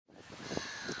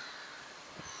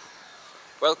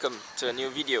Welcome to a new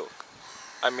video.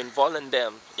 I'm in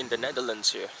Volendam in the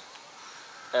Netherlands here,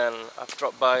 and I've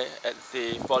dropped by at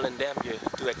the Volendam here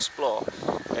to explore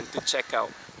and to check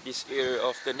out this area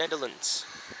of the Netherlands.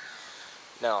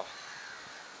 Now,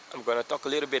 I'm gonna talk a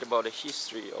little bit about the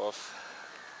history of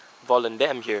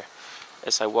Volendam here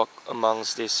as I walk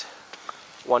amongst these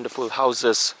wonderful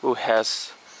houses who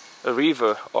has a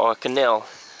river or a canal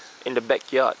in the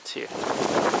backyard here.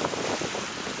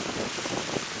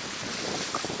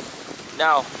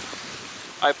 Now,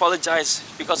 I apologize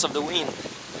because of the wind,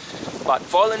 but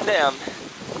Volendam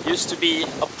used to be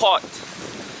a port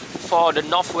for the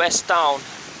northwest town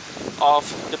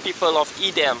of the people of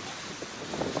Edam,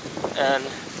 and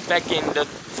back in the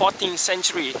 14th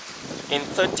century, in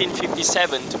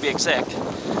 1357 to be exact,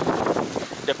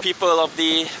 the people of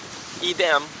the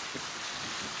Edam,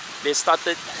 they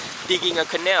started digging a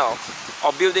canal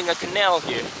or building a canal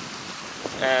here,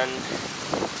 and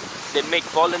they make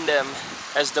Volendam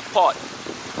as the port.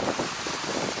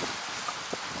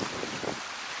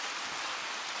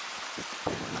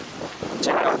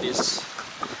 Check out these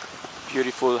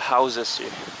beautiful houses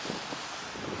here,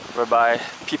 whereby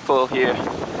people here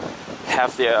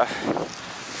have their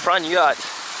front yard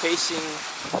facing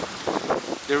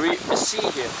the sea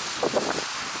here,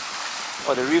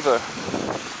 or the river.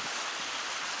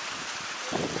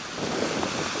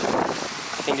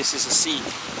 I think this is a sea,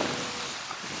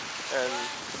 and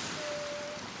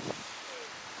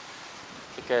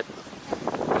look at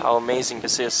how amazing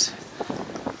this is.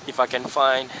 If I can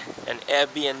find an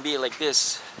Airbnb like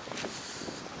this,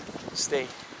 stay.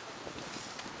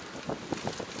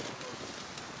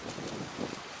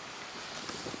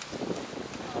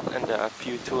 And there are a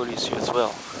few tourists here as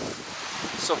well.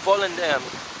 So Volendam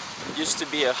used to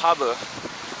be a harbor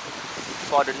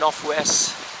for the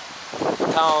northwest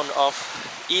town of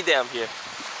Edam here,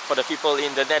 for the people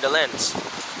in the Netherlands.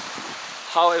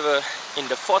 However, in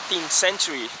the 14th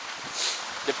century,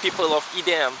 the people of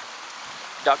Edam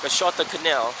dug a shorter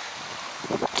canal,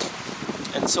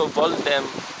 and so Volendam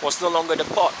was no longer the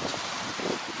port.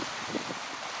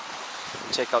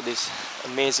 Check out this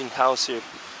amazing house here.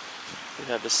 We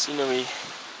have the scenery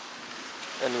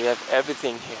and we have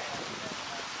everything here.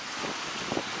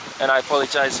 And I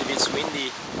apologize if it's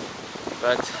windy,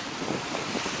 but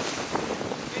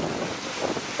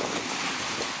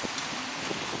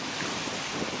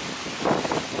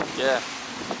yeah,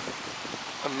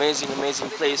 amazing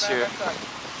place here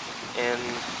in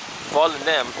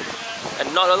Volendam,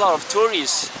 and not a lot of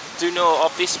tourists do know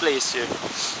of this place here.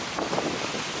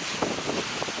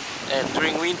 And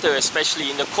during winter,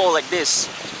 especially in the cold like this,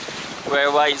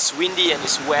 whereby it's windy and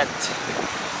it's wet,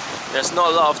 there's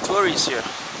not a lot of tourists here,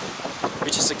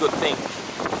 which is a good thing.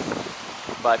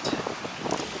 But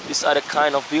these are the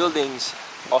kind of buildings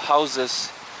or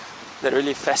houses that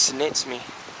really fascinates me,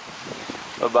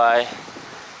 whereby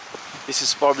this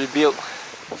is probably built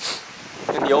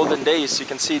in the olden days. You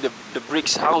can see the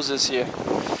bricks houses here,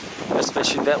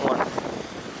 especially that one,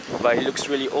 but it looks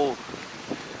really old.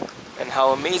 And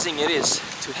how amazing it is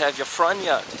to have your front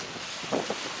yard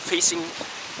facing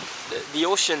the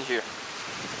ocean here,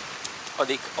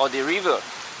 or the river.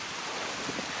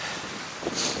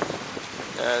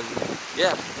 And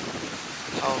yeah,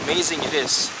 how amazing it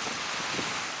is.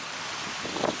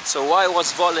 So why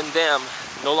was Volendam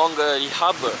no longer the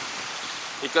harbor?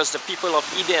 Because the people of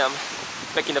Edam,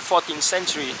 back in the 14th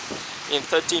century, in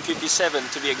 1357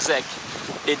 to be exact,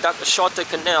 they dug a shorter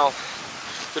canal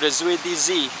to the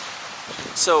Zee.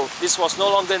 So this was no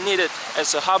longer needed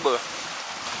as a harbor,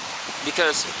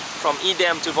 because from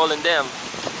Edam to Volendam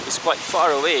is quite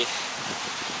far away.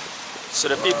 So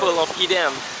the people of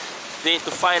Edam, they need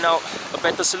to find out a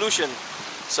better solution.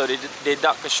 So they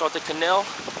dug a shorter canal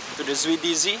to the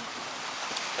Zee,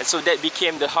 and so that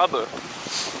became the harbor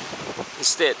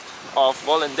instead of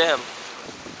Volendam.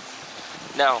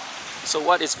 Now, so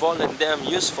what is Volendam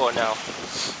used for now,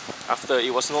 after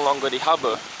it was no longer the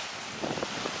harbor?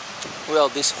 Well,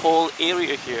 this whole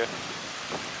area here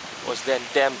was then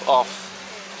dammed off.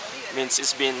 Means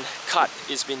it's been cut,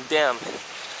 it's been dammed,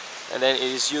 and then it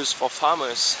is used for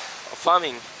farmers, or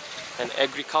farming and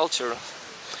agricultural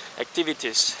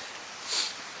activities.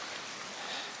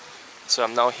 So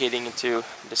I'm now heading into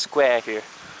the square here,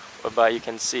 whereby you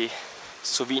can see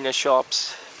souvenir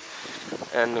shops,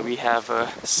 and we have a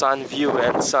sun view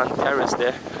and sun terrace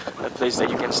there, a place that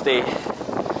you can stay.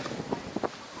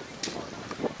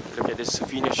 Look at the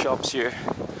souvenir shops here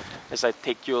as I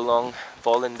take you along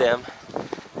Volendam,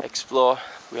 explore.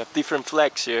 We have different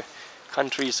flags here,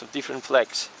 countries of different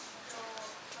flags.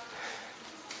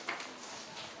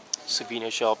 Souvenir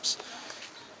shops.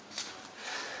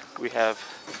 We have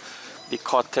the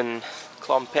cotton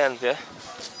clom pants here.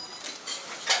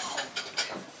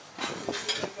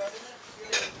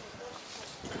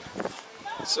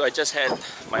 So I just had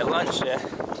my lunch here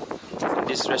in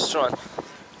this restaurant,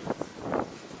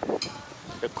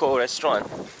 the Ko restaurant.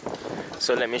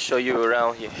 So let me show you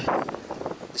around here,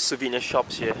 the souvenir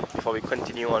shops here, before we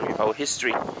continue on with our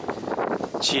history.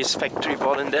 Cheese factory,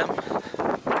 Volendam.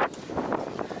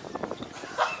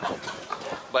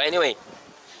 But anyway,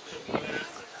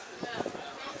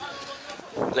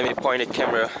 let me point the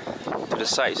camera to the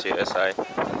sides here as I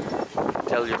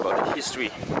tell you about the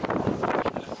history.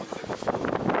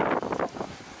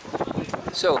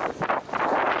 So,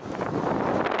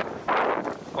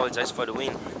 apologize for the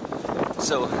wind.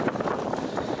 So,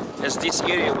 as this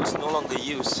area was no longer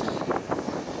used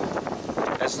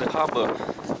as the harbor,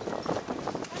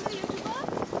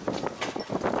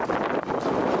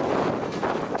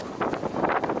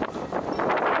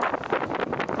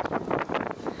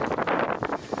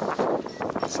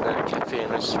 it's not a cafe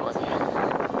and restaurant here.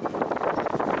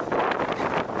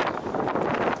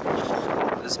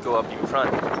 Let's go up in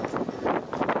front.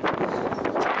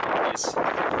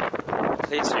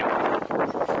 Place here.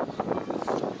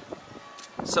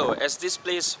 So as this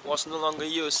place was no longer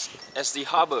used as the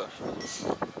harbor,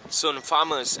 soon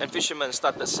farmers and fishermen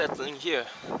started settling here,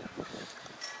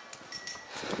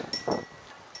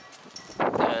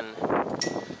 and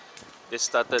they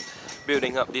started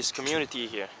building up this community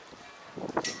here.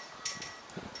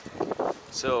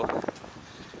 So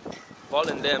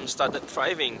Volendam started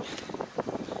thriving,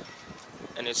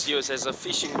 and it's used as a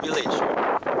fishing village here.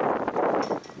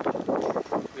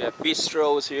 We have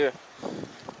bistros here,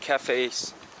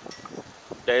 cafes,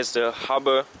 there's the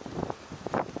harbor,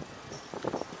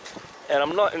 and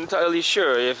I'm not entirely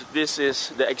sure if this is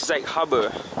the exact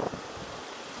harbor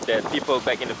that people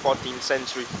back in the 14th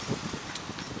century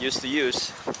used to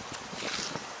use.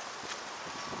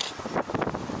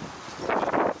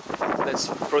 Let's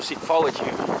proceed forward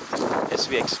here as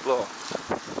we explore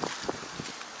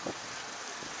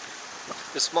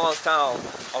the small town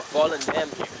of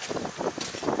Volendam here.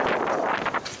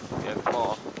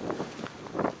 More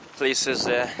places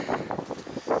there,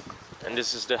 and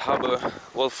this is the harbor,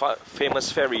 world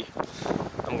famous ferry.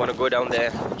 I'm gonna go down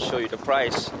there and show you the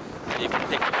price if you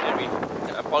take the ferry.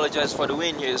 And I apologize for the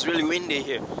wind here, it's really windy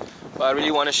here, but I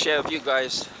really want to share with you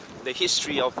guys the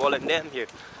history of Volendam here,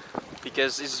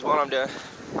 because this is one of the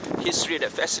history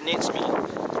that fascinates me,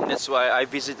 and that's why I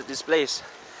visited this place.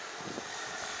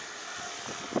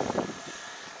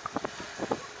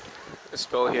 Let's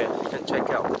go here and check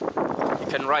out. You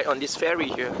can ride on this ferry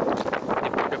here. They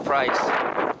put the price.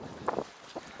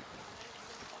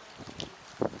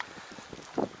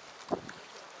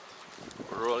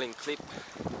 Rolling clip.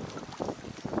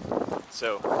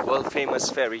 So, world famous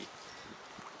ferry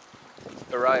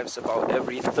arrives about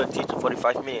every 30 to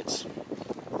 45 minutes.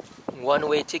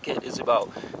 One-way ticket is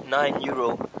about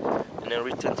 €9, and a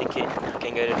return ticket you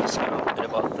can get a discount at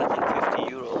about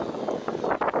 €13.50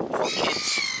 for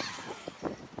kids.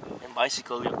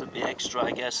 Bicycle, you have to pay extra,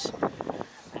 I guess.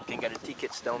 You can get the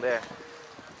tickets down there.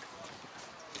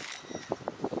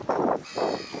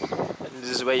 And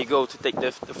this is where you go to take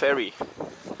the ferry.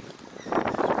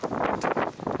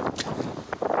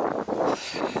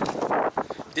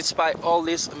 Despite all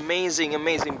these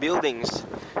amazing buildings,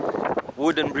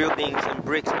 wooden buildings and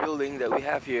bricks building that we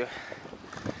have here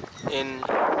in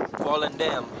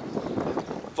Volendam,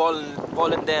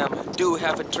 Volendam do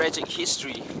have a tragic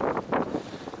history.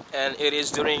 And it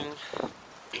is during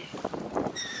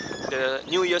the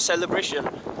New Year celebration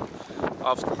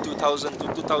of 2000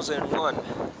 to 2001,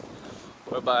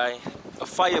 whereby a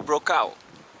fire broke out.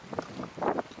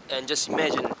 And just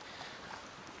imagine,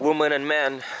 women and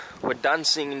men were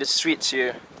dancing in the streets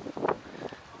here,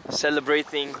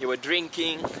 celebrating, they were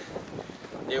drinking,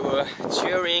 they were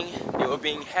cheering, they were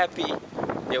being happy,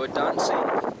 they were dancing.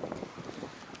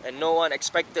 And no one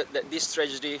expected that this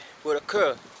tragedy would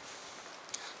occur.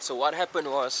 So what happened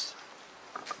was,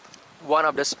 one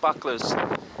of the sparklers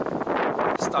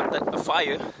started a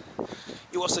fire.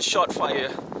 It was a short fire,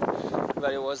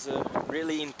 but it was a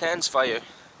really intense fire.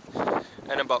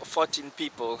 And about 14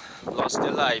 people lost their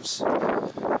lives,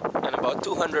 and about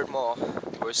 200 more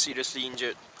were seriously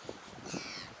injured.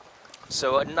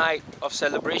 So a night of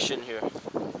celebration here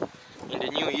in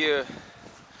the new year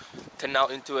turned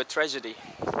out into a tragedy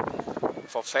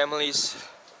for families,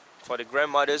 for the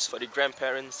grandmothers, for the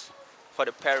grandparents, for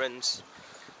the parents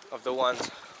of the ones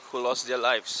who lost their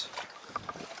lives.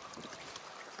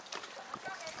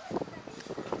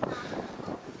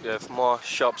 You have more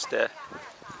shops there,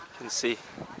 you can see.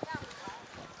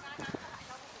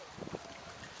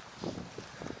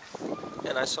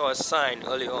 and I saw a sign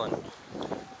early on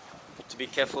to be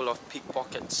careful of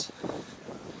pickpockets.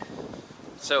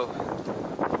 So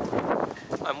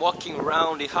I'm walking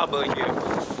around the harbor here.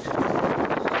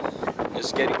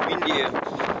 It's getting windier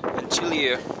and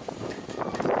chillier.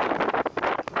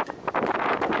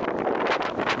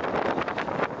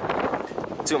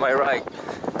 To my right,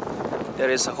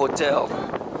 there is a hotel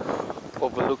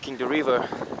overlooking the river.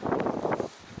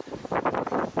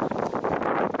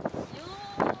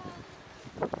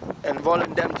 And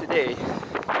Volendam today is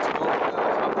no longer a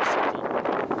harbor city,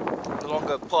 no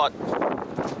longer a port,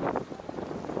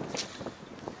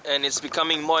 and it's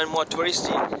becoming more and more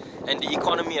touristy, and the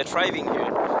economy are thriving here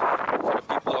for the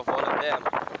people of Volendam.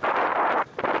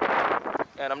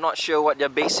 And I'm not sure what their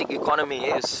basic economy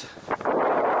is,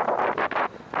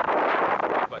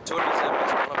 but tourism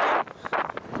is one of them.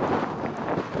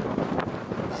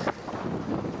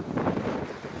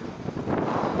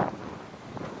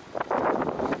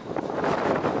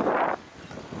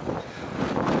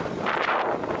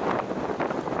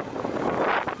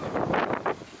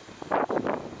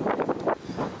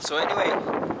 So anyway,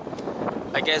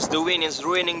 I guess the wind is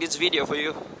ruining this video for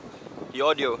you, the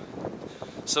audio.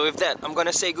 So with that, I'm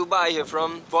gonna say goodbye here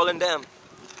from Volendam.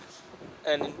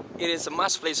 And it is a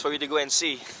must place for you to go and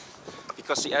see,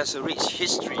 because it has a rich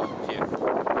history here.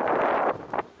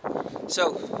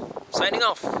 So, signing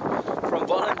off from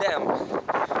Volendam.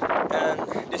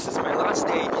 And this is my last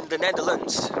day in the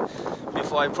Netherlands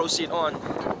before I proceed on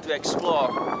to explore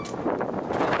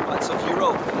parts of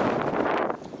Europe.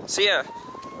 See ya!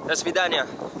 До свидания.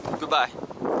 Goodbye.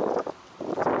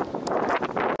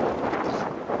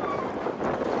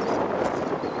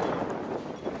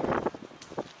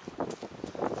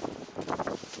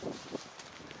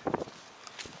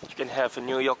 You can have a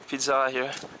New York pizza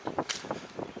here,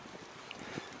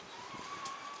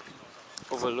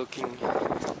 overlooking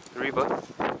the river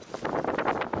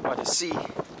or the sea.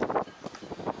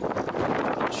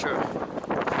 Not sure.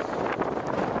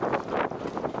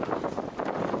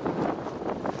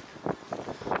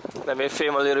 Let me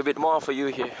film a little bit more for you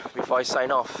here before I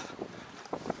sign off.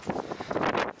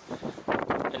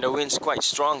 And the wind's quite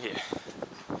strong here.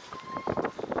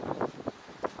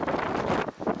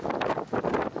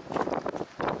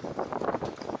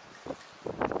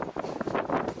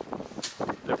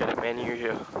 Look at the menu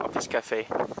here of this cafe.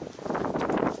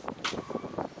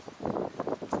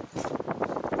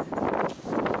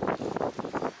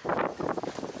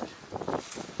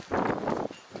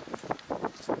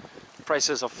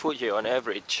 Prices of food here on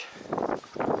average,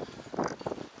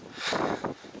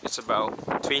 it's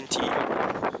about 20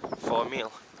 for a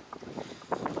meal.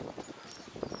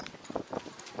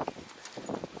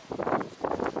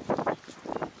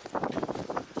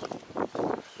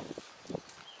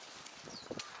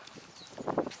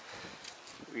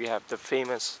 We have the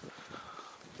famous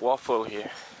waffle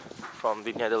here from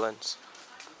the Netherlands,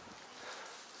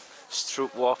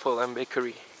 Stroop Waffle and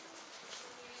Bakery.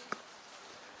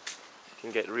 You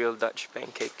can get real Dutch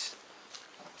pancakes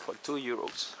for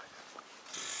 €2.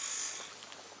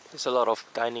 There's a lot of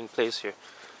dining place here.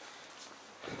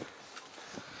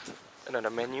 Another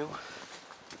menu,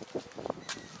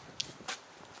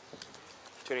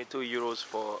 €22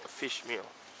 for a fish meal.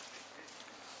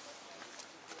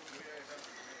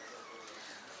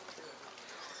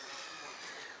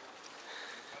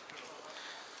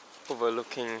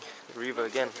 Overlooking the river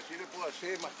again.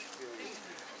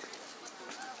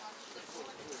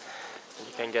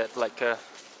 You can get like a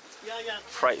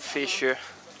fried fish here,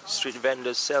 street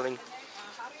vendors selling.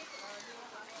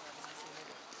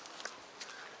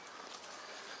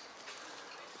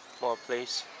 More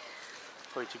place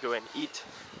for you to go and eat.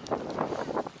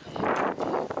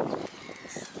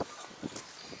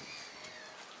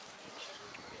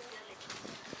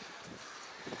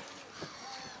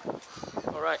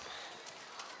 Alright,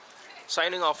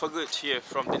 signing off for good here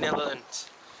from the Netherlands.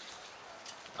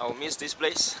 I'll miss this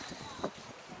place.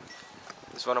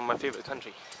 It's one of my favorite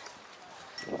countries,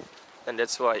 and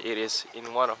that's why it is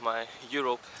in one of my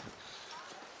Europe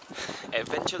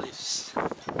adventure lists.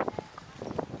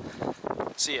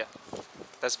 See ya.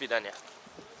 До свидания.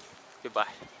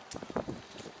 Goodbye.